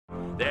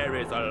There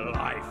is a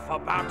life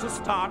about to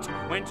start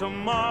when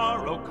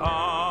tomorrow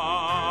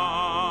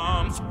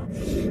comes.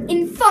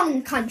 In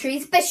foreign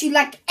countries, best you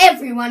like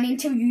everyone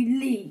until you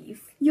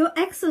leave. Your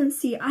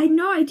Excellency, I had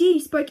no idea you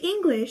spoke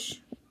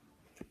English.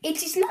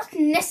 It is not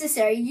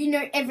necessary you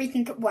know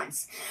everything at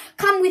once.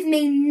 Come with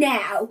me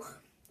now.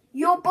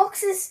 Your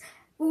boxes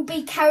will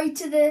be carried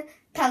to the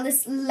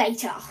palace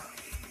later.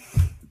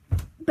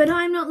 But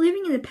I am not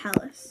living in the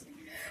palace.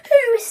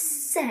 Who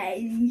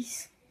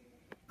says?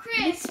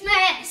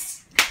 Christmas!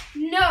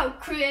 No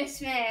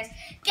Christmas!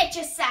 Get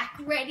your sack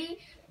ready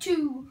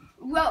to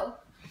roll.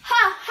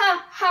 Ha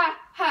ha ha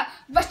ha!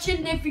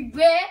 Rushing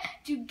everywhere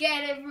to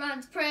get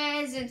everyone's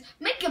presents.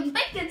 Make 'em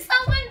bake and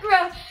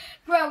someone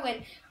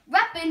growing.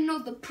 Wrapping all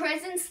the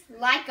presents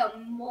like a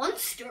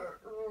monster.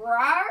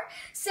 Rawr!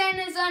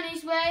 Santa's on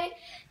his way,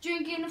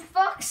 drinking a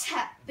fox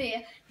hat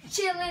beer,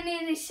 chilling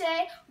in his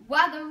shade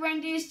while the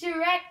reindeers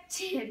direct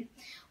him.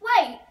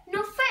 Wait,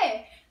 no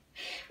fair.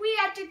 We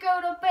had to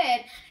go to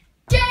bed.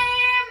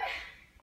 Damn!